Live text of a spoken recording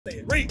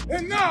Read.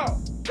 And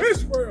now,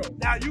 Israel.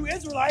 Now you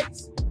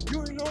Israelites,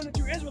 you knowing that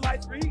you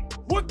Israelites, read.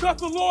 What doth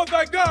the Lord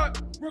thy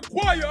God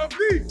require of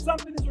thee?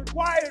 Something is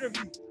required of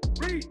you.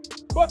 Read.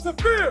 But to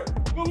fear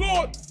the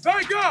Lord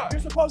thy God.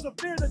 You're supposed to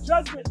fear the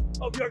judgment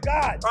of your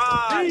God.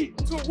 Read.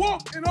 To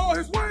walk in all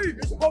his ways.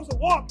 You're supposed to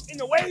walk in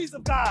the ways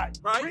of God.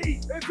 Right.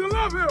 Read. And to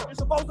love him. You're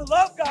supposed to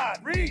love God.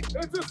 Read.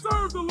 And to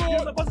serve the Lord. You're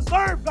supposed to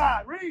serve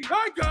God. Read.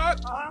 Thy God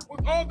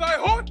with all thy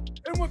heart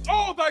and with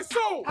all thy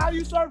soul. How do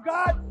you serve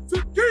God? To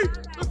keep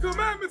the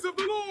commandments of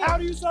the Lord. How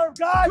do you serve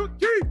God? To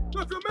keep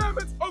the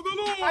commandments of the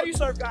Lord. How do you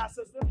serve God,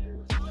 sister?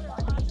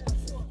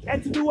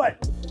 And to do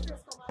what?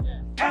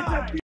 And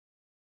to be.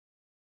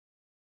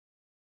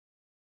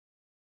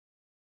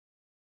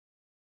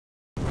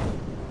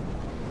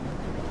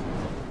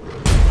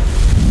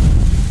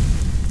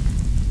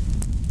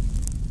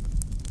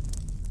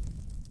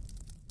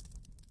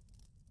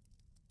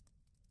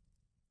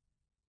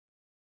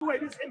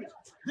 This image.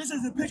 This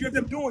is a picture of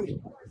them doing it.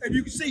 And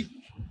you can see,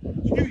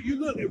 you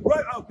look at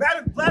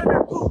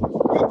Vladimir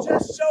Putin. He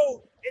just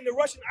showed in the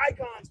Russian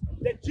icons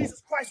that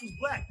Jesus Christ was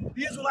black.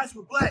 The Israelites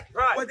were black.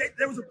 Right. But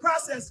there was a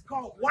process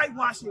called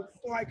whitewashing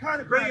or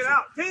iconoclasm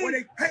where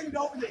they painted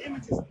over the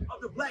images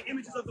of the black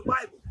images of the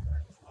Bible.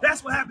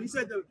 That's what happened. He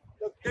said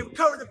they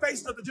covered the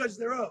faces of the judges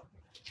thereof.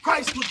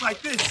 Christ looked like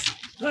this,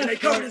 and they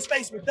covered his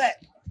face with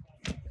that.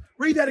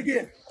 Read that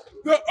again.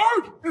 The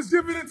earth is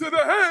given into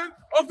the hand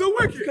of the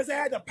wicked. Because they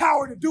had the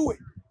power to do it.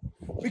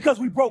 Because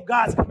we broke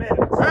God's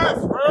commandments. That's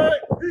right.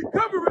 He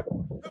covered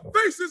the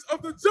faces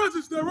of the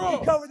judges thereof.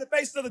 He covered the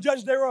faces of the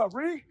judges thereof.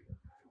 Read.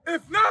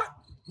 If not,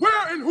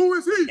 where and who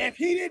is he? If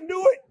he didn't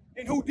do it,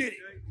 then who did it?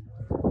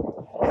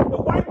 If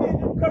the white man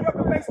didn't cover up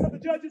the faces of the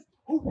judges,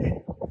 who did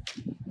it?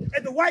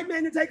 If the white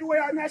man didn't take away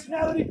our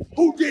nationality,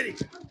 who did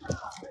it?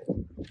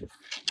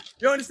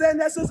 You understand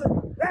that, sister?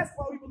 That's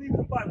why we believe in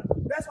the Bible.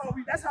 That's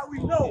how we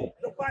know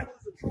the Bible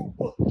is a true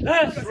book.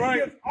 That's because right.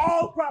 It gives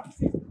all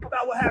prophecies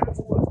about what happened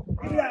to us.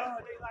 They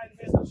lied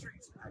in the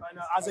streets. Right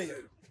now, Isaiah.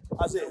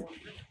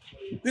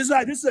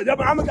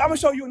 I'm gonna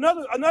show you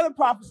another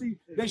prophecy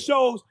that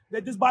shows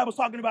that this Bible's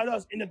talking about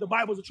us and that the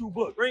Bible's a true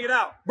book. Bring it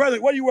out,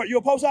 brother. What do you work? You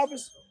a post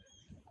office?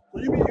 So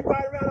you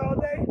ride around all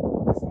day,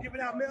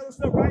 giving out mail and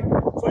stuff, right?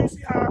 So you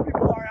see how our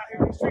people are out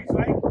here in the streets,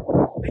 right?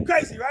 They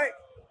crazy, right?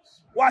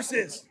 Watch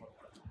this.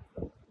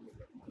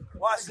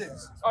 Watch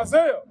this.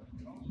 Isaiah,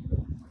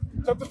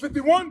 chapter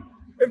 51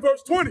 and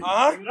verse 20.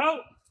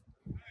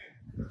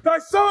 Thy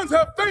sons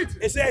have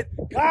fainted. It said,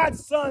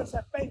 God's sons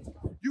have fainted.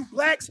 You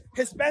blacks,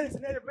 Hispanics,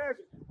 and Native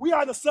Americans, we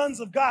are the sons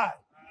of God.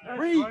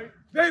 Read. Right.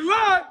 They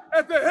lie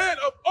at the head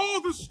of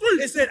all the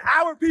streets. It said,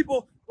 our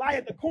people lie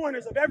at the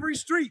corners of every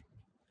street.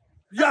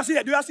 Do y'all see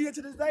that? Do y'all see it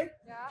to this day?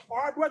 Yeah.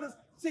 Are our brothers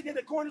sitting at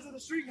the corners of the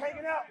street,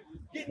 hanging out,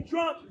 getting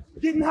drunk,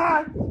 getting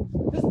high?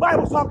 This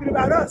Bible's talking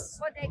about us.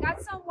 But they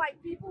got some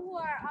white people who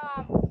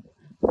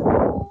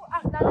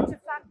acknowledge the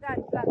fact that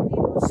black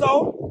people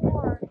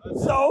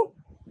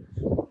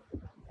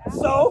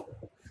So,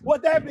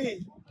 what that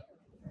mean?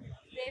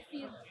 They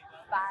feel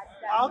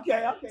bad.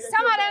 Okay.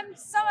 Some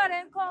of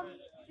them come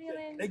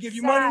feeling. They give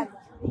you sad.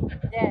 money?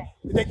 Yeah.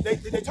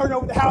 Did they turn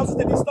over the houses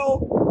that they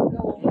stole?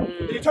 No.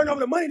 Did they turn over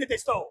the money that they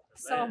stole?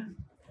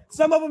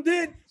 Some of them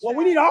did. Well,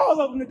 we need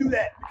all of them to do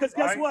that because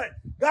guess what?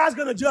 God's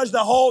gonna judge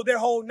their whole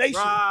nation.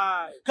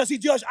 Right. Because He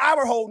judged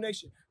our whole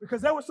nation.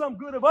 Because there was some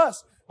good of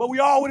us, but we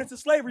all went into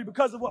slavery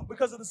because of what?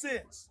 Because of the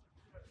sins.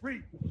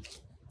 Read.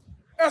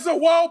 As a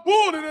wild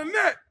bull in a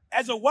net.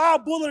 As a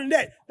wild bull in a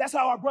net. That's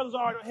how our brothers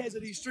are on the heads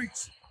of these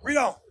streets. Read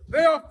on.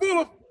 They are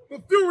full of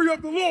the fury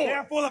of the Lord. They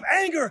are full of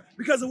anger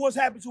because of what's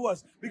happened to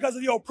us, because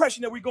of the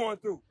oppression that we're going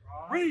through.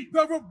 Read.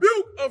 The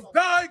rebuke of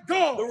thy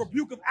God. The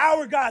rebuke of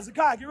our God.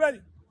 Zakai, get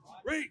ready.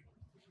 Read.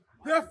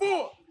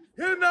 Therefore,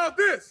 hear now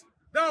this,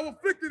 thou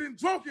afflicted and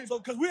drunken. So,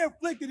 because we're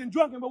afflicted and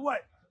drunken, but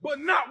what? But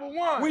not with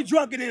wine. We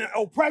drunken in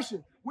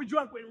oppression. We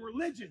drunk with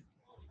religion,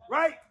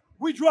 right?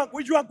 We drunk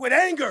with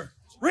anger.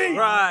 Read.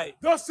 Right.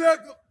 Thus said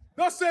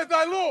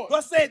thy Lord.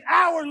 Thus said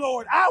our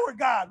Lord, our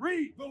God.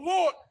 Read. The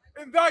Lord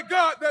and thy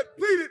God that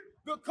pleaded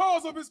the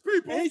cause of his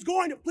people. And He's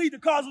going to plead the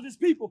cause of his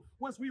people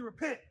once we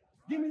repent.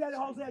 Give me that in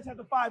Hosea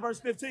chapter 5, verse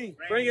 15.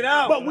 Bring it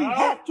out. But we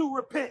have to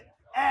repent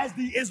as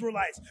the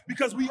Israelites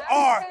because we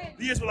are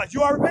the Israelites.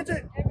 You are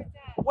repentant? Every time.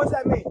 What does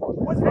that mean?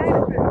 What does that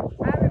mean?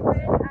 I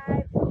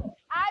repent.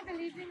 I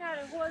believe in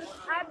a whole.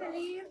 I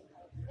believe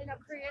in a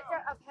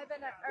creator of heaven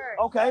and earth.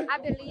 Okay. I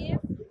believe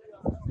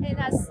in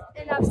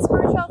a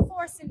spiritual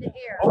force in the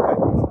air. Okay.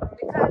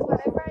 Because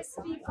whatever I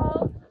speak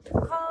of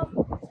come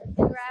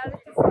in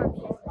reality for me.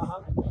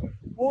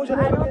 What was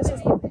your name again,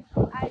 sister?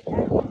 I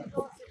really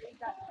don't believe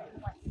that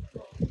way.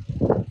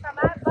 From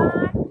my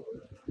born,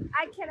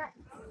 I cannot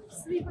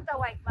sleep with a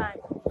white man.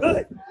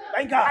 Good.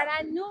 Thank God. And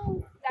I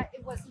knew that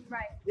it wasn't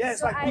right. Yeah,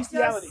 it's like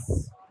bestiality.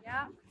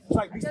 Yeah. It's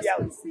like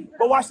bestiality.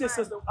 But watch this,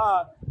 sister.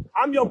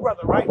 I'm your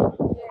brother, right? Yes.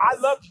 I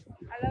love you.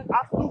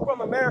 I flew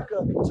from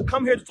America to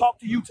come here to talk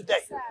to you today.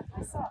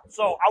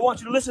 So I want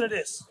you to listen to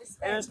this.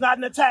 And it's not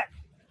an attack.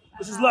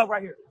 This is love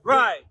right here.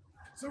 Right.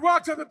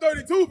 Sirach chapter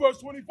 32, verse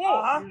 24.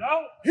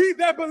 Uh-huh. He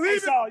that Hey,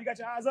 believeth, Saul, you got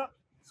your eyes up?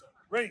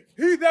 Read.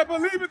 he that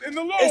believeth in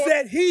the Lord, It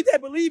said, he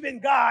that believe in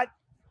God,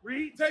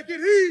 read.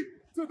 taketh heed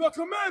to the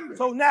commandments.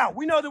 So now,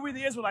 we know that we're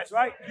the Israelites,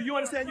 right? Do you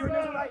understand you're an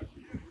Israelite?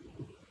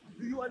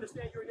 Do you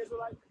understand you're an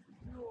Israelite?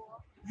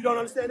 You don't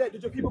understand that?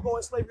 Did your people go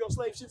in slavery on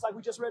slave ships like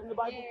we just read in the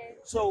Bible? Yeah.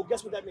 So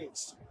guess what that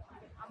means?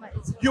 I'm an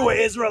Israelite. You an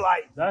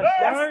Israelite. That's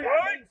That's right. what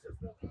that means,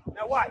 sister.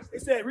 Now watch.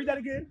 It said, read that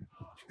again.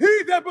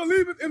 He that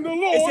believeth in the It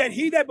Lord, said,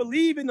 he that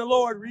believe in the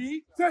Lord,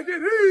 read. taketh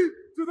heed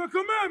to the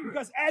commandments.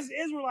 Because as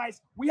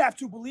Israelites, we have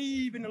to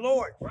believe in the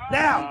Lord.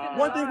 Now,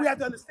 one thing we have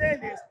to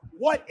understand is,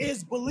 what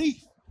is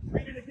belief?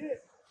 Read it again.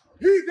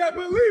 He that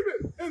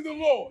believeth in the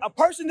Lord, A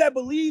person that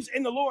believes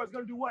in the Lord is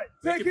going to do what?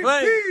 taketh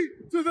plain. heed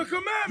to the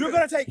commandments. You're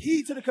going to take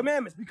heed to the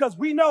commandments, because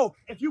we know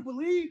if you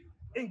believe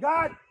in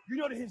God, you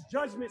know that his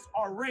judgments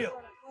are real.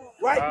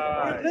 Right?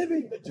 We're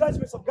living the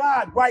judgments of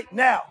God right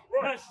now.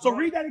 So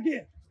read that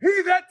again.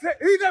 He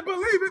that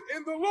believeth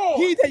in the Lord,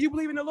 He that you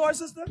believe in the Lord,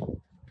 sister,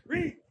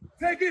 read.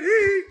 taketh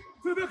heed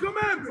to the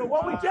commandments. So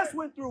what we just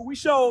went through, we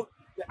showed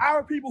that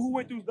our people who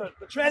went through the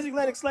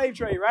transatlantic slave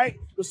trade, right?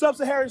 The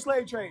sub-Saharan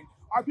slave trade,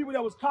 our people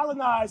that was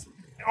colonized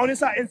on this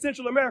side in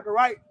Central America,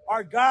 right?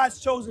 Are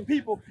God's chosen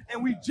people.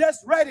 And we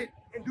just read it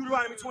in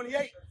Deuteronomy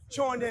 28,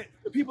 showing that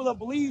the people of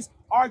Belize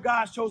are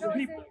God's chosen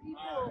people.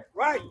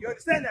 Right? You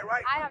understand that,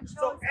 right? I am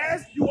So chosen.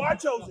 as you are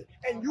chosen,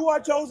 and you are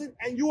chosen,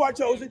 and you are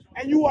chosen,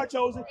 and you are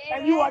chosen,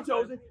 and you are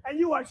chosen, and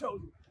you are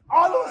chosen.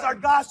 All of us are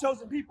God's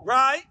chosen people.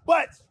 Right.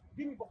 But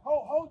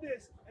hold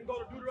this and go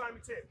to Deuteronomy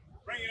 10.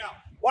 Bring it out.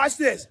 Watch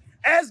this.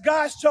 As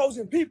God's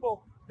chosen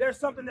people, there's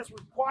something that's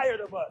required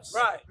of us.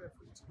 Right.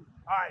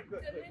 All right,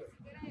 good.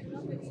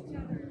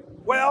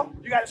 Well,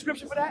 you got a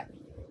scripture for that?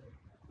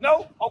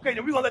 No? Okay,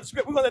 then we're gonna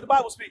let the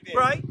Bible speak then.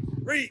 Right.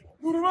 Read.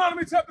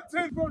 Deuteronomy chapter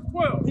 10, verse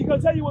 12. He's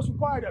gonna tell you what's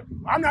required of you.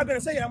 I'm not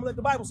gonna say it, I'm gonna let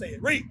the Bible say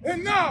it. Read.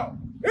 And now,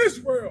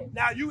 Israel,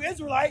 Now you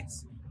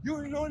Israelites,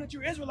 you knowing that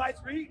you're Israelites,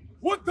 read.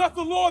 what doth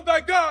the Lord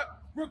thy God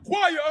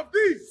require of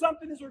thee?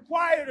 Something is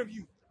required of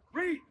you.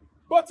 Read.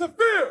 But to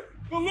fear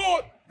the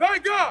Lord thy You're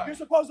God,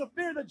 supposed to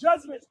fear the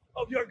judgments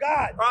of your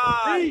God.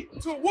 Right.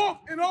 Read. to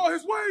walk in all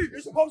his You're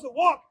ways, supposed to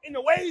walk in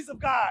the ways of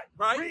God.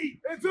 Right. Read.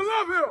 and to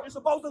love him, You're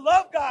supposed to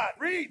love God.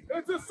 Read.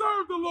 and to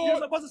serve the You're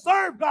Lord supposed to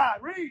serve God.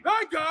 Read.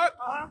 thy God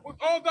with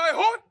all thy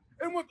heart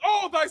and with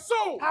all thy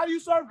soul, How do you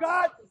serve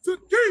God? to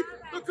keep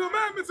the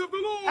commandments of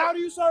the Lord, How do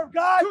you serve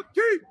God? to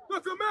keep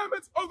the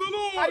commandments of the How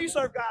do Lord. you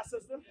serve God,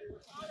 sister?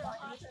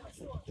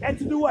 And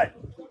to do what?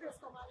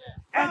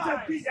 And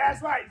to be,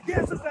 that's right. Get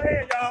that sister a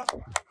hand,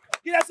 y'all.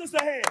 Get that sister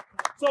a hand.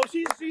 So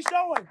she's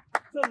showing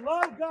to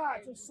love God,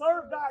 to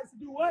serve God, to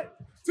do what?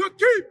 To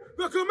keep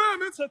the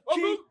commandments To of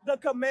keep the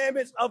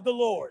commandments of the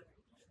Lord.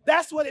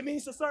 That's what it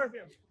means to serve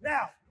him.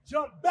 Now,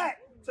 jump back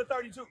to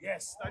 32.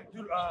 Yes,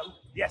 32.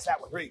 Yes, that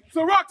one. Read.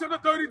 Sirach chapter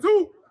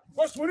 32,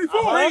 verse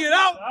 24. Bring it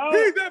out.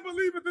 He that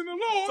believeth in the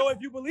So Lord,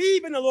 if you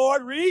believe in the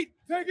Lord, read.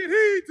 taketh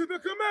heed to the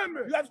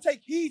commandments. You have to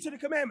take heed to the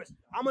commandments.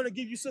 I'm going to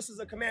give you sisters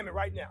a commandment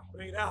right now.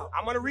 Bring it out.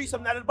 I'm going to read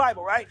something out of the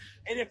Bible, right?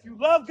 And if you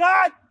love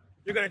God,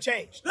 you're going to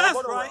change. That's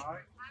Go to right.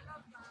 work.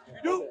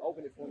 You do?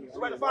 Open it for me.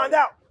 You better find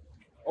out.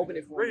 Open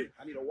it for me.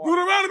 I need a water.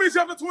 Deuteronomy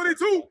chapter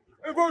 22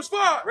 and verse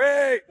 5.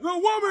 Read. The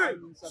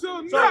woman shall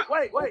So, not,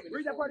 wait.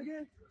 Read that part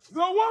again. the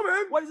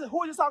woman What is it?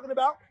 Who is it talking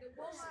about?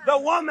 The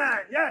woman.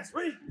 Yes,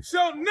 read.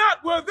 shall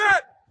not wear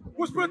that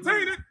which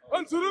pertaineth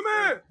unto the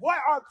man. What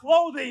are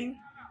clothing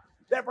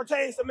that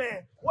pertains to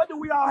man? What do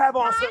we all have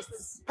on,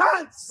 sisters?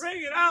 Pants.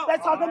 Bring it out. They're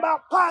talking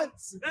about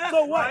pants. That's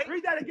So what? right.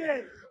 Read that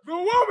again. The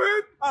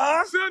woman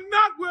Uh-huh. shall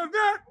not wear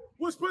that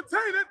which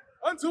pertaineth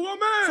unto a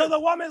man. So the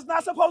woman is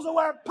not supposed to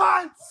wear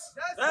pants.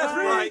 That's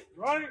Read.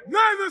 right.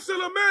 Neither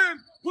shall a man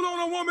put on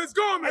a woman's And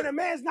garment. a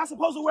man's not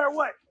supposed to wear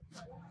what?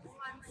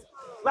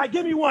 Like,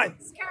 give me one.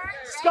 Skirt.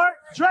 Skirt,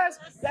 dress.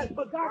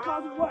 But God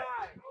calls it what?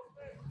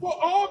 For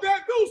all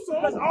that do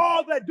Because so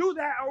all that do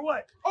that are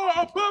what? are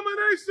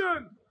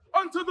abomination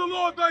unto the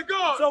Lord thy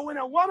God. So when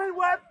a woman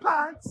wears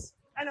pants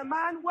and a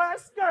man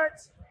wears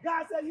skirts,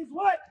 God said he's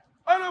what?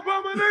 An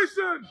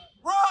abomination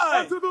Right.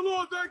 unto the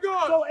Lord thy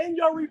God. So in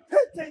your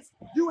repentance,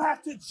 you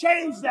have to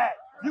change that.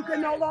 You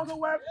can no longer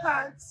wear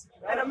pants,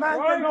 and a man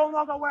can no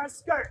longer wear a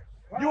skirt.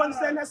 You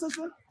understand that,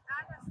 sister?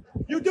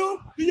 You do?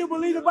 Do you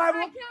believe the Bible?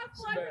 I can't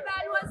afford to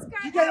buy one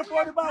skirt. You can't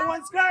afford to buy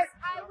one skirt?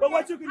 But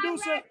what you can do, I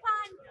sir? wear pants.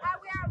 I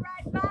wear a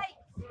ride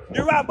bike.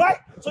 You ride a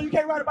bike, so you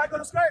can't ride a bike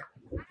on a skirt?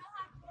 I don't have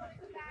money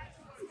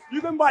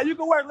to buy. You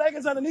can wear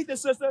leggings underneath it,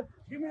 sister.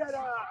 Give me that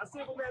a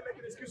single man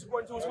making an excuse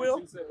according to his will.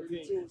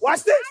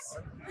 Watch this.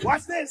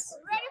 Watch this.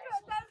 Ready for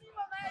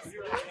the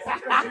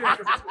 30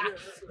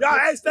 minutes? Y'all,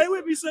 hey, stay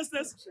with me,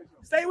 sisters.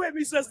 Stay with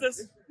me,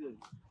 sisters.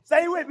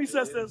 Stay with me,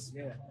 sisters.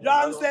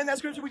 Y'all understand that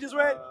scripture we just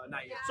read?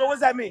 Not yet. So what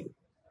does that mean?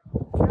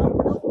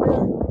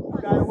 You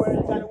gotta wear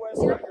a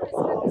skirt. You're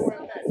supposed to wear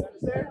pants. You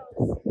understand?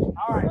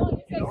 All right.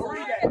 Don't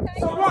read that.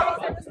 So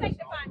what?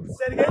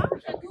 Say it again.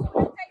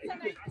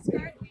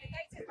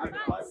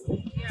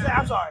 Say,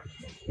 I'm sorry.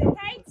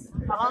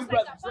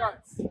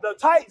 The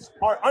tights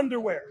are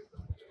underwear.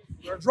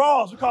 Or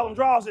drawers. We call them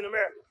drawers in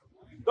America.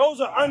 Those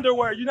are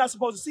underwear. You're not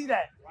supposed to see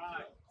that.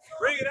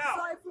 Bring it out.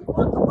 So if we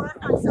go to work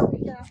and so we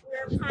can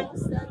wear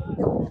pants, then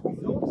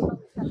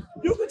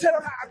You can tell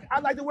her I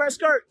like to wear a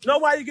skirt.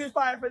 Nobody gets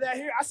fired for that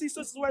here. I see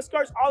sisters wear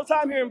skirts all the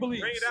time here in Belize.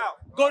 Bring it out.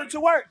 Go to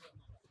work.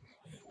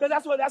 Because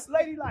that's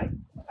ladylike.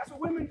 That's what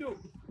women do.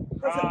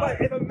 But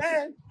if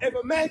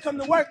a man come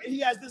to work and he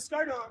has this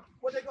skirt on,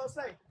 what they gonna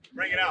say?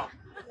 Bring it out.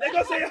 They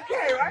gonna say,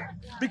 okay, right?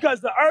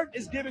 Because the earth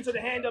is given to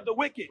the hand of the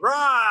wicked.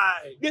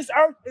 Right. This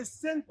earth is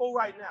sinful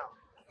right now.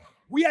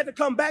 We had to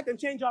come back and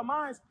change our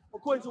minds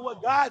according to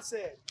what God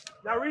said.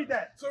 Now read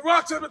that. So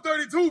Rock chapter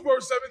 32,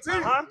 verse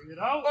 17.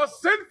 A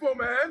sinful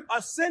man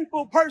A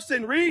sinful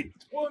person, read.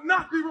 will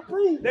not be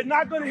reproved, They're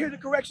not going to hear the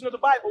correction of the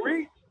Bible,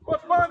 read.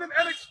 but finding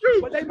an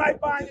excuse But they might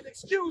find an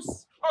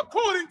excuse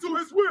according to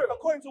his will.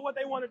 according to what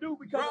they want to do,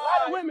 because a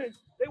lot of women,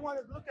 they want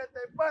to look at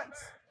their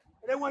butts,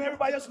 and they want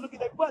everybody else to look at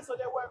their butts, so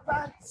they wear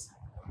pants.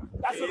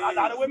 That's what a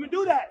lot of women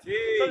do that,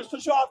 so to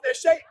show off their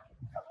shape,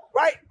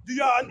 right? Do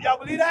y'all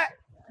believe that?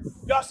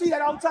 Y'all see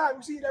that all the time.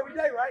 You see it every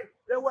day, right?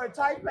 They wear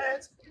tight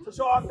pants to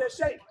show off their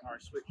shape.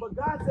 But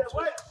God said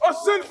what? A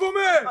sinful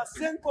man A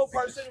sinful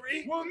person,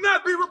 read. will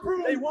not be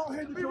reproved. They won't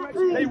hear the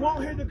correction. They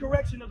won't hear the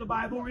correction of the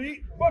Bible,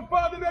 read. but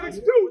finding an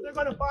excuse They're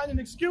going to find an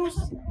excuse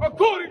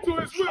according to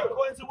his will.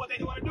 according to what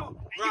they want to do. And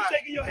you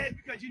shaking your head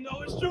because you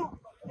know it's true.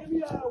 Give me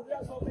we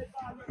also make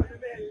 5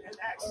 recommend in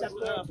Acts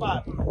chapter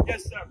 5.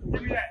 Yes, sir.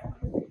 Give me that.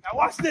 Now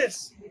watch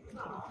this.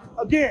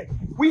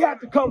 Again, we have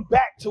to come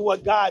back to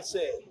what God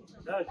said.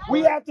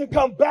 We have to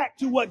come back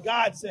to what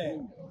God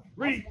said.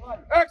 Read.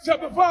 Acts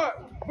chapter 5,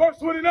 verse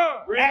 29.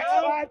 Acts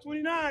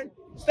 5:29.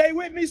 Stay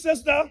with me,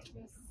 sister.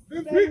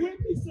 Then Stay with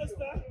me,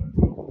 sister.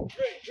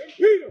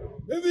 Peter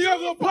and the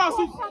other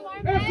apostles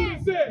answered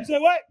and You said, say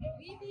what?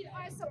 we need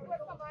our support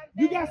from our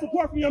You got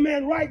support from your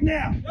man right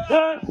now.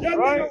 Your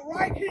nigga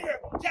right here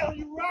telling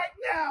you right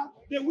now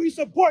that we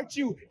support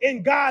you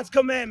in God's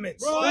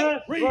commandments.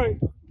 Read.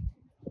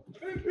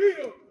 Then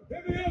Peter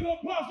and the other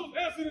apostles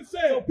answered and So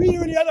said,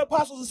 Peter and the other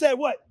apostles said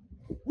what?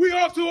 we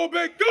ought to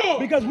obey God.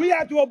 Because we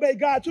have to obey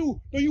God too.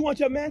 Do you want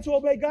your man to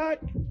obey God?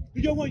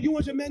 Do you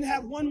want your man to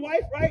have one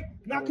wife, right?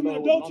 Not commit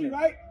adultery,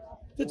 right?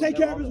 To take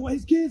care of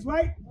his kids,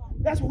 right?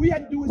 That's what we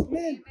have to do as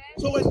men.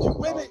 So as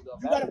women,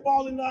 you got to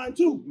fall in line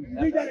too.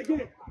 Read that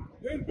again.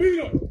 Then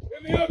Peter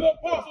and the other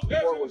apostles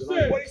answered and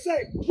said, What did he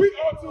say? we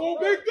ought to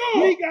obey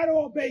God We got to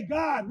obey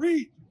God.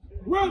 Read.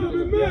 rather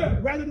than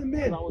men. Rather than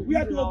men, we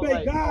have to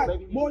obey God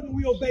more than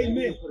we obey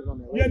men.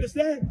 You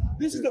understand?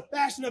 This is the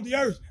fashion of the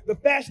earth, the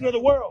fashion of the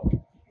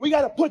world. We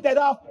got to put that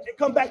off and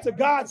come back to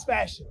God's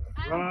fashion.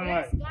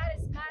 God is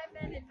my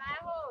man in my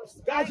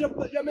house. God's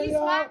your man. He's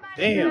my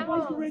man in my 1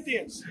 house.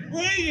 Corinthians.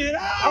 Bring it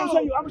out.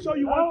 I'm gonna show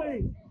you one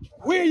thing.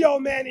 We're your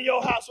man in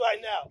your house right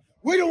now.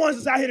 We're the ones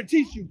that's out here to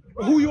teach you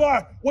who you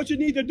are, what you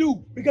need to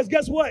do. Because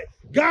guess what?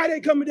 God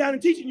ain't coming down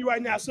and teaching you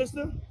right now,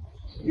 sister.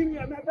 Give me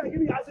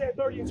Isaiah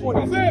 30 and 20.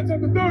 Isaiah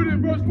chapter 30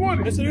 and verse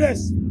 20. Listen to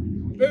this.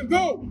 And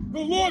though the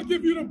Lord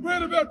give you the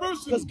bread of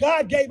adversity Because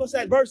God gave us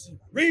adversity.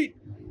 Read.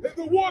 and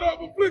the water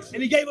of affliction,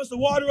 And he gave us the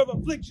water of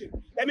affliction.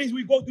 That means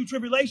we go through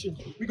tribulation.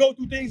 We go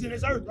through things in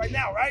this earth right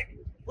now, right?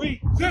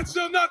 Read. then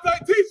shall not thy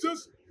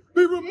teachers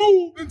be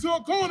removed into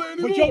a corner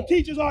anymore. But your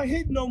teachers aren't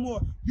hidden no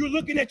more. You're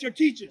looking at your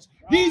teachers.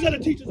 These are the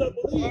teachers of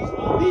Belize.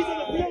 These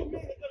are the real men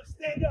that are going to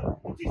stand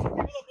up and teach the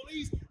people of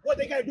Belize what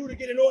they got to do to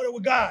get in order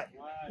with God.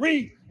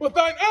 Read. But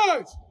thine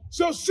eyes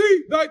shall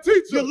see thy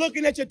teachers, You're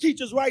looking at your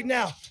teachers right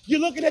now. You're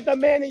looking at the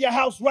man in your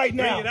house right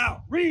now. Bring it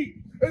out.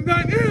 Read. and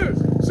thine ears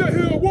shall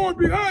hear a word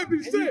behind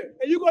thee say,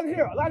 And you're going to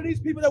hear a lot of these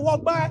people that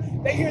walk by,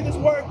 they hear this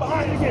word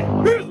behind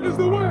again. this is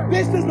the way.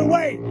 This is the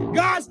way.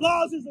 God's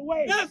laws is the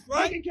way. That's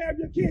right. Taking care of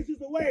your kids is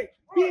the way.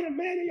 Being a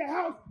man in your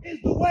house is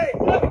the way.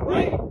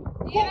 Right?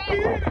 Walk ye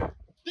in it.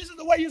 This is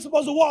the way you're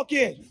supposed to walk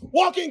in.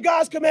 Walk in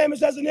God's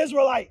commandments as an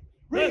Israelite.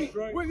 Read.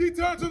 When ye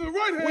turn to the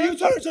right hand, When you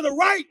turn to the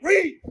right,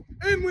 read.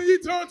 and when ye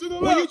turn to the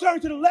When you left, turn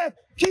to the left,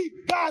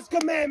 keep God's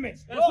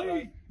commandments.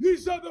 Read. ye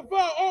shall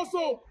defile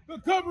also the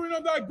covering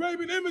of thy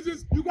graven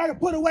images. You got to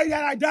put away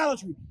that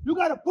idolatry. You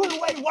got to put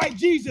away white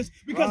Jesus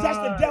because that's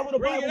the devil the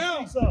Bible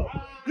speaks of.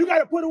 You got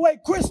to put away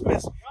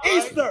Christmas,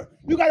 Easter.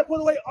 You got to put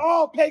away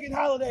all pagan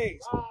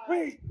holidays.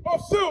 Read.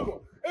 Of silver,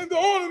 and the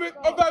ornament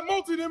of thy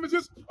molten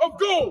images of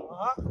gold.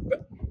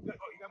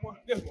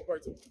 Yes,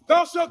 right there.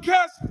 Thou shalt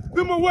cast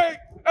them away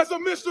as a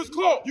minstrel's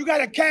cloth. You got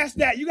to cast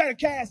that. You got to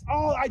cast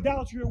all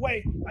idolatry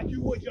away like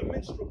you would your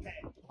menstrual pad.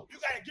 You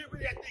got to get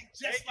rid of that thing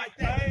just like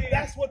that.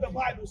 That's what the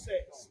Bible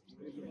says.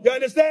 You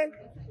understand?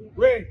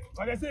 Read.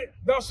 Like I said,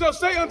 Thou shalt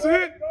say unto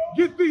it,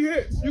 get thee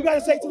hence. you got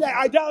to say to that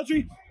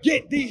idolatry,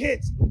 get thee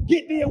hence.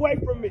 Get thee away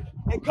from me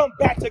and come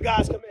back to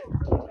God's commandments.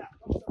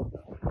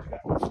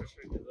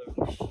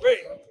 Read.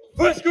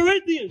 1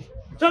 Corinthians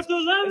chapter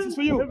 11 This is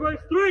for you. and verse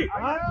 3.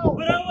 Uh-huh.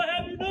 But I will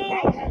have you know.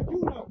 I'll have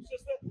you know,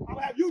 sister. I'll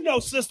have you know,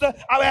 sister.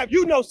 I'll have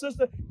you know,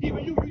 sister.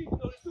 Even you need to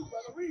know this too,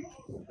 brother. Read.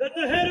 That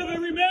the head of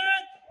every man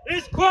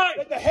is Christ.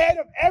 That the head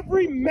of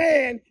every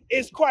man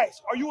is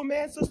Christ. Are you a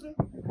man, sister?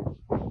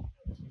 I'm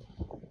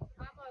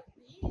a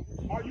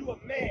bee. Are you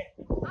a man?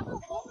 I'm a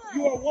woman.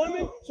 You are a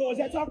woman? So is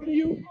that talking to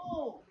you?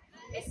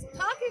 It's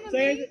talking to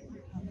Say me.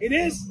 it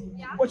is?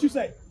 Yeah. What you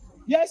say?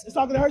 Yes, it's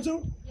talking to her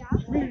too? Yeah.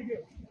 Read it again.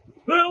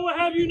 But I will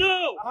have you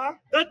know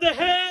that the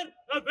head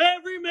of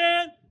every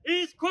man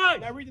is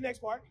Christ. Now read the next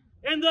part.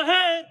 And the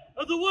head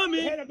of the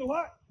woman. The head of the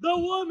what? The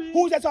woman.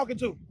 Who's that talking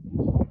to?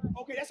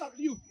 Okay, that's talking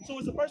to you. So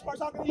is the first part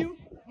talking to you?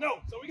 No.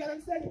 So we got to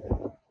understand it.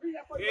 Read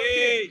that first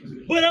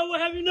part. But I will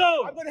have you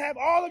know. I'm going to have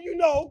all of you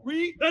know.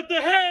 Read. That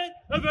the head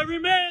of every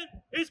man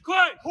is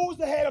Christ. Who's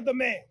the head of the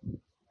man?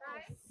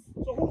 Christ.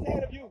 So who's the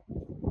head of you?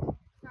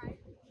 Christ.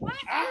 What?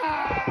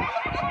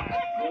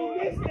 You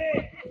missed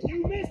it.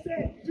 You missed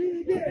it. Read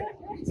it again.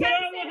 But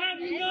I will have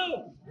you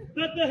know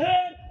that the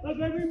head of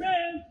every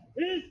man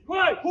is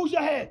Christ. Who's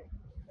your head?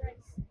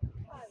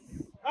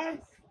 Christ. Huh?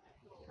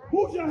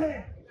 Who's your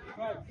head?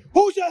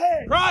 Who's your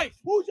head? Christ.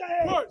 Who's your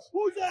head? Christ.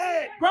 Who's your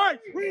head? Christ.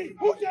 Read.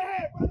 Who's your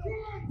head, brother?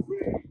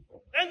 Read.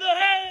 And the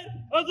head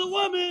of the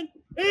woman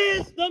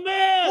is the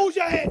man. Who's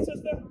your head,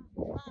 sister?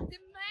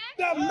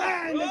 The man. The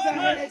man is the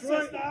head, That's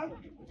right. sister.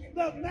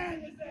 The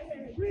man is the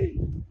head. Read.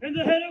 And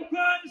the head of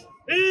Christ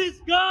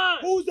is God.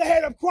 Who's the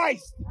head of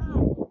Christ?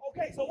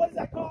 Okay, so what is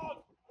that called?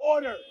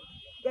 Order.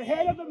 The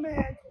head of the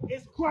man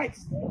is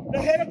Christ.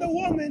 The head of the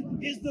woman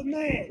is the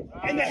man.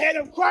 And the head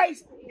of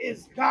Christ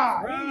is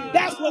God.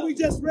 That's what we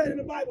just read in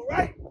the Bible,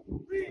 right?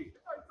 Read.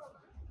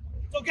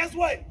 So guess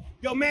what?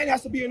 Your man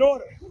has to be in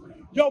order.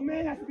 Your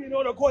man has to be in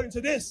order according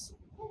to this.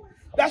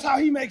 That's how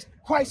he makes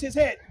Christ his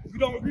head. You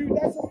don't agree with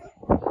that,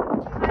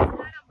 sister?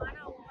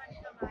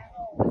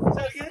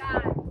 Say it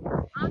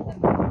again.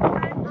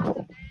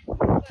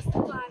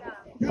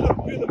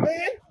 You're the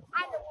man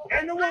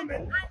and the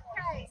woman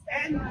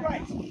and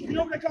Christ. You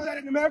know what they call that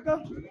in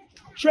America?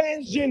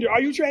 Transgender.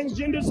 Are you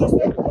transgender,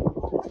 sister?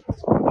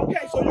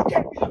 Okay, so you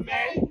can't be the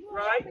man,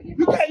 right?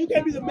 You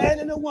can't be the man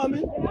and the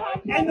woman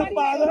and the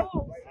father,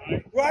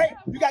 right?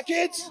 You got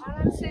kids?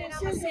 I'm saying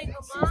I'm a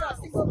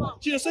single mom.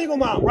 She's a single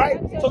mom, right?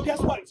 So guess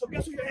what? So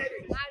guess who your head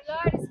is? My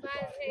Lord is my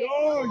head.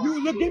 No,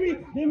 you look, give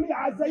me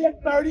Isaiah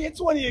 30 and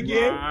 20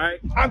 again.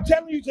 I'm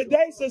telling you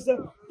today, sister,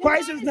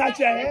 Christ is not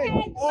your head.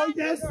 Oh,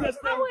 yes, sister.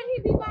 How would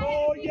he be my head?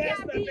 Oh, He yes,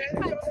 can't the be man is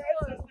your head,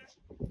 controlled.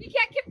 sister. He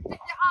can't keep the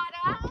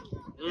order.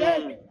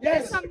 Yes,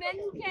 yes. Some men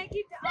who can't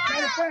keep the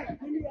Matter of order.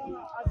 fact, give me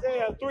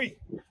Isaiah 3.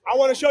 I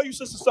want to show you,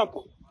 sister,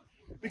 something.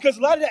 Because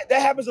a lot of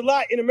that happens a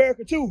lot in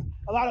America, too.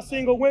 A lot of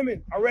single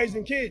women are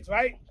raising kids,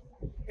 right?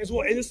 And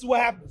this is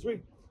what happens.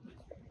 Read.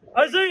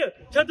 Isaiah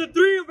chapter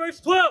 3 verse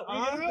 12.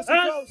 Listen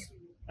close.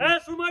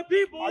 As for my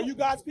people, Are you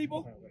God's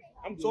people?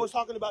 So it's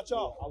talking about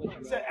y'all.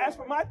 It said, as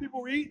for my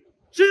people, read.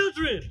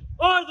 children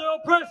are the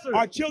oppressors.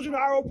 Our children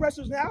are our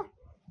oppressors now?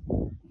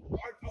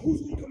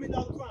 Who's committing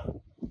all the crime?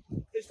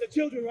 It's the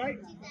children, right?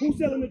 Who's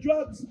selling the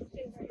drugs?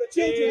 The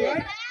children,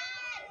 right?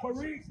 But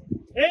read.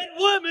 And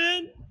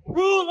women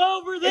rule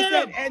over It them.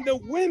 said, and the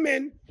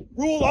women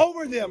rule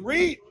over them.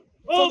 Read.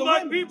 Oh, the my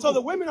women, people. so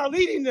the women are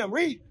leading them.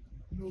 Read.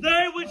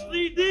 They which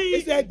lead thee.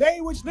 It said, they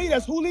which lead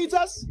us. Who leads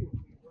us?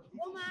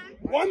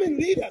 Women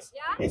lead us.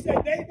 Yeah. It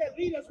said, they that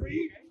lead us.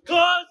 Read.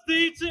 Cause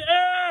thee to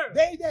err.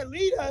 They that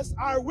lead us,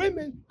 our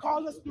women,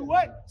 cause us to do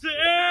what? To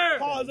err.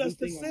 Cause us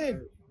to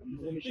sin.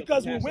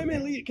 Because when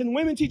women lead, can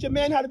women teach a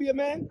man how to be a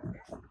man?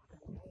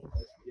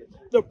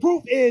 The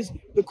proof is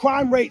the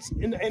crime rates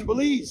in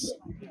Belize.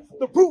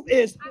 The proof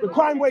is the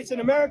crime rates in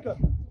America.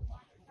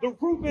 The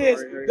proof is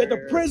that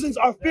the prisons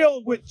are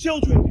filled with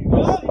children.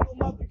 Single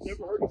mothers.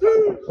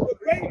 The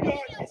graveyard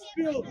is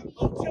filled of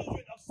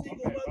children of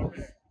single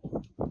mothers.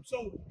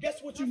 So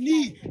guess what you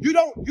need? You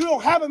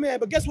don't have a man,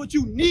 but guess what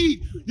you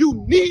need?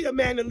 You need a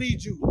man to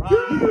lead you.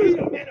 You need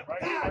a man of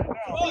God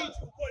to lead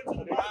you according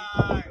to the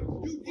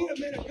Bible. You need a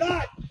man of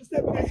God to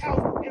step in that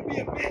house and be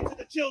a man to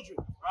the children.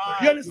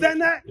 You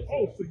understand that?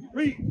 Oh, so you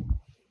read.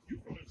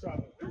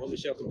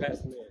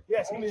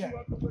 Yes, give me that.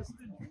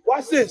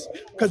 Watch this,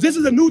 because this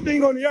is a new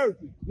thing on the earth.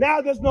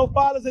 Now there's no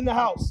fathers in the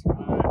house.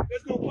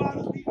 There's no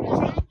fathers leading the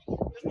children.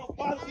 There's no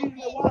fathers leading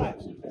their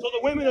wives. So the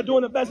women are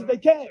doing the best that they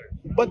can,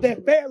 but they're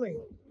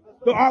failing.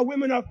 So our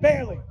women are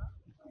failing.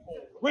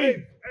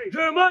 Read.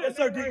 Jeremiah. Yes,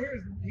 sir,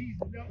 Deacon. He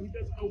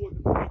doesn't know what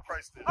the color of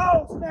Christ is.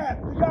 Oh, snap.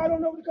 Y'all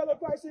don't know what the color of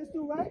Christ is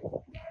too, right?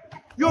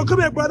 Yo,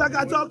 come here, brother. I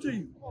got to talk to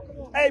you.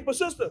 Hey, but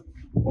sister,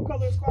 what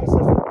color is Christ,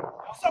 sister?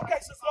 It's okay,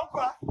 sister. Don't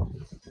cry.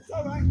 It's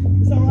all right.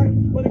 It's all right.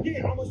 But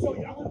again, I'm going to show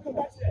you. I'm going to come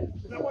back to that.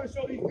 Because I want to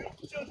show these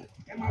beautiful children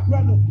and my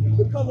brother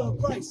the color of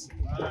Christ.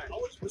 I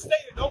want you to stay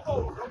there. Don't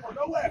go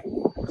nowhere.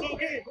 So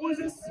again, who is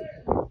this?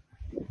 Who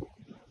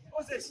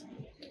is this?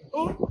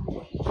 Who?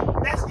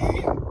 That's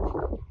Eve.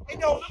 It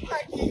don't look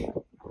like Eve.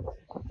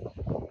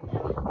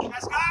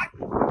 That's God.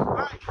 All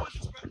right, who is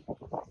this,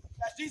 brother?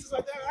 That's Jesus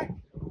right there, right?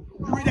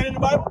 You read that in the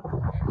Bible?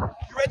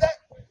 You read that?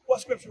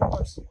 What scripture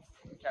verse?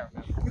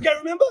 You can't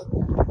remember?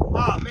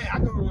 Ah, man, I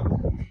can remember.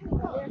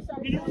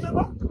 Can you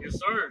remember? Yes,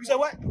 sir. You said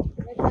what?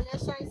 Revelation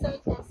says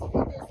that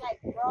spirit is like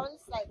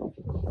bronze,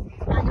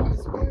 and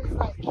his spirit is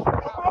like Come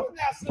on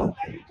now, sister. Now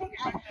you cooking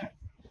right there.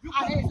 You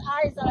and cooking. his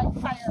eyes are like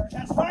fire.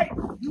 That's right.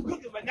 You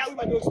cooking, but now we're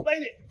about to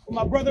explain it for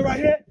my brother right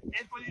here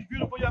and for these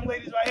beautiful young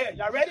ladies right here.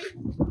 Y'all ready?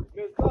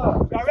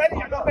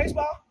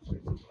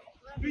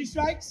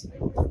 strikes? They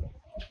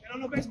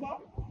don't know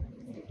baseball?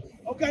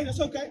 Okay, that's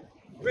okay.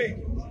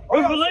 Read.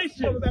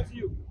 Revelation. Back to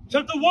you.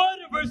 Chapter 1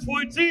 and verse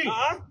 14.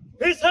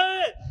 His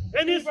head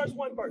and his verse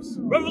 1 verse.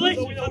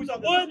 Revelation So we know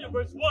chapter 1 and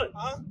verse 1.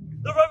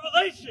 The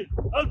revelation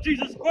of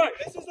Jesus Christ.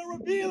 This is the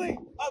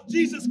revealing of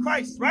Jesus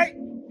Christ, right?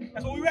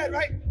 That's what we read,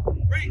 right?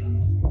 Read.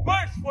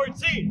 Verse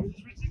 14.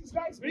 Jesus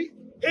Christ, read.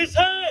 His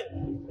head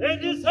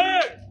and his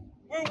hairs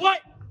were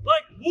white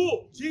like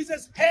wool.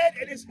 Jesus' head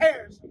and his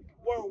hairs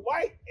were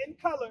white in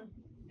color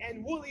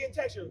and woolly in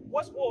texture.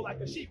 What's wool? Like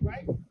a sheep,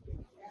 right?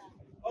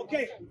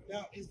 Okay.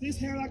 Now, is this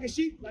hair like a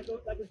sheep? Like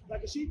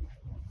a sheep?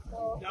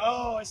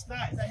 No, it's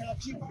not. Is that hair like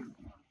a sheep?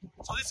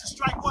 So this is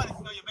strike one if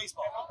you know your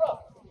baseball.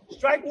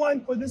 Strike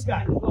one for this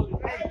guy.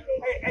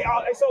 Hey,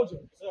 soldier.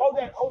 Hold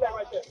that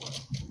right there.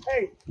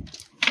 Hey,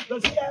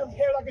 does he have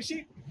hair like a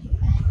sheep?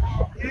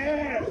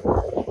 Yeah.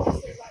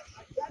 Like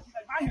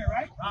my hair,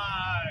 right?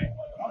 Right.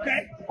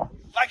 Okay.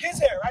 Like his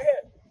hair, right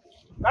here.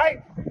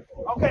 Right?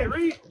 Okay,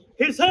 read.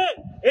 His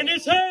head and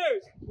his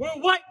hairs were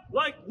white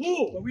like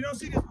wool. But we don't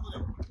see this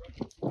wool.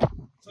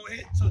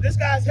 So this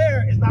guy's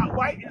hair is not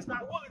white, it's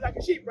not woolly like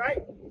a sheep,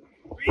 right?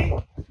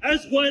 Read.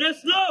 As white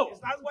as snow.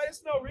 It's not as white as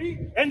snow,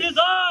 read. And his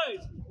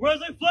eyes were as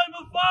a flame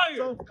of fire.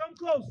 So come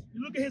close. You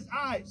look at his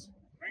eyes.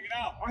 Bring it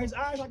out. Are his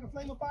eyes like a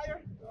flame of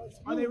fire?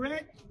 Are they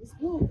red? It's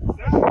blue.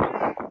 Your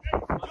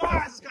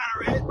eyes is kind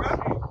of red, bro.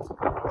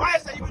 Why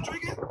is that? You been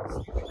drinking?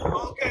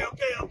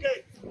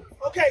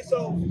 Okay,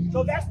 so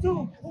that's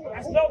two.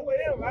 That's no for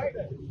him, right?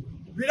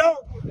 Read on.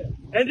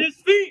 And his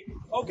feet.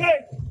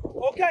 Okay,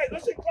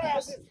 listen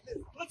class.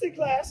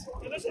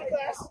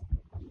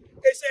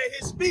 They said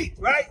his feet,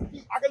 right?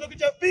 I can look at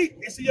your feet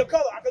and see your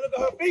color. I can look at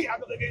her feet, I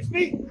can look at his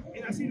feet,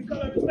 and I see the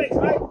color of his face,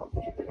 right?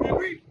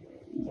 Read.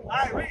 All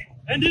right, read.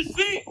 And his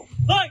feet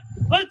like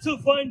unto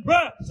fine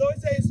brass. So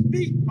it says his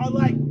feet are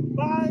like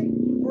fine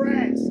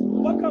brass.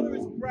 What color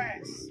is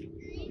brass?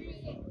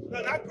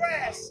 No, not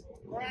grass.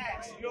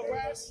 Brass. You know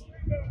brass?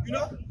 You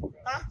know?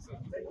 Huh?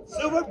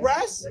 Silver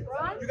brass? You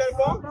got a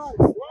phone?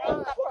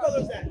 What color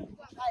is that?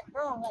 Like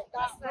brown, like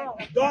dark brown.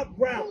 Dark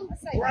brown.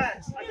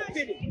 Brass. Like a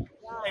penny.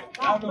 Hey,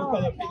 I don't know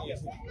what color penny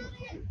is.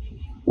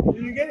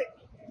 Did you get it?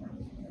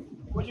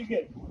 What'd you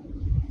get?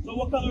 So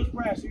what color is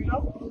brass? Do you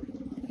know?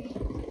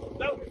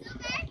 No?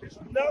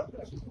 No?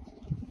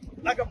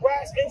 Like a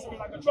brass instrument,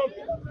 like a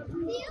trumpet.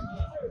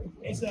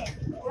 It's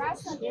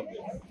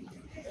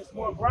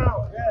more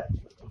brown, yeah.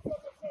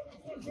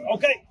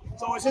 Okay,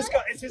 so is his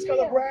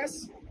color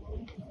brass?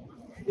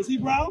 Is he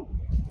brown?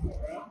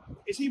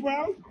 Is he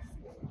brown?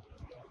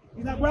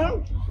 He's not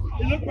brown?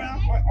 You look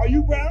brown. Are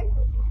you brown?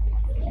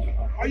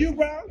 Are you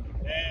brown?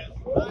 Yes.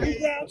 You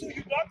brown too.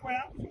 You dark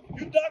brown.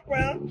 You dark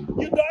brown.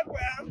 You dark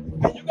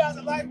brown. And you guys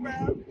are light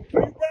brown.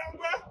 Are you brown,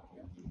 brown?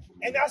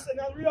 And that's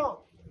another read on.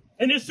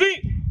 And his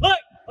feet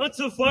like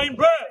unto fine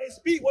brass. His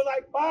feet were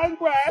like fine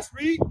brass,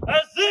 read.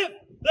 As if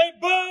they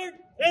burned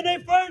in a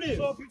furnace.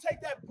 So if you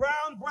take that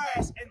brown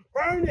brass and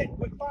burn it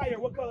with fire,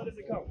 what color does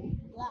it come?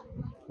 Black.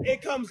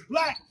 It comes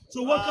black.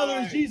 So what color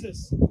is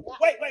Jesus?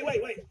 Wait.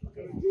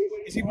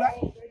 Is he black?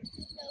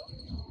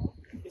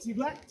 Is he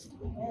black?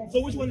 So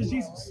which one is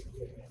Jesus?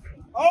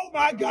 Oh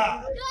my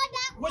God.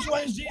 Which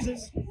one is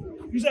Jesus?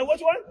 You said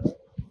which one?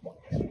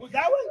 Was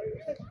that one?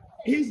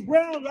 He's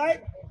brown,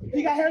 right?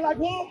 He got hair like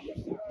wool?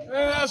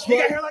 That's He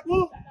got right. hair like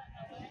wool?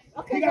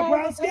 Okay, He got guys,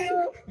 brown skin?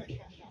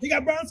 He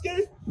got brown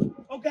skin?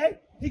 Okay.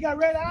 He got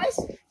red eyes?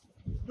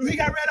 Do he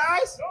got red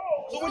eyes?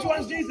 So which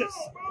one's Jesus?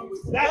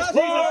 That's Jesus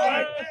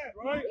right there.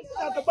 Right? This is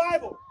not the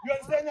Bible. You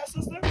understand that,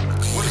 sister?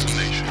 What is a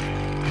nation?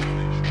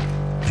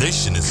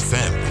 Nation is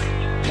family.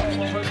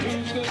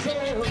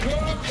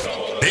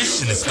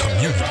 Nation is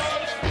community.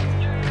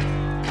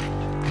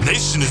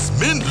 Nation is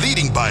men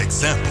leading by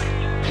example.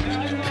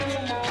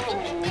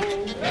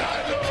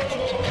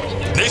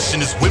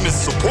 Nation is women's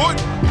support.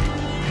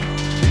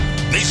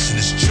 Nation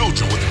is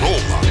children with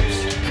role models.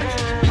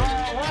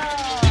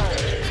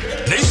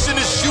 Nation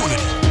is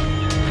unity.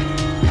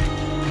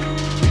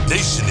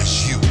 Nation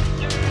is you.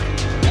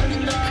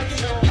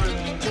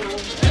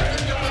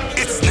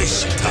 It's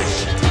nation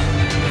time.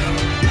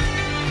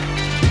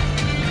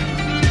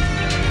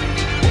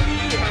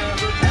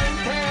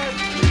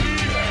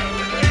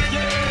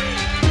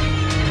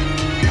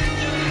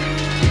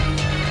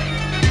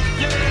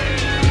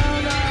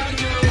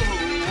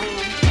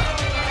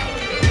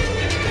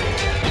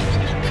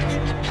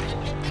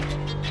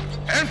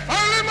 And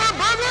finally, my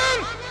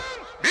brethren,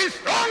 be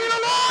strong.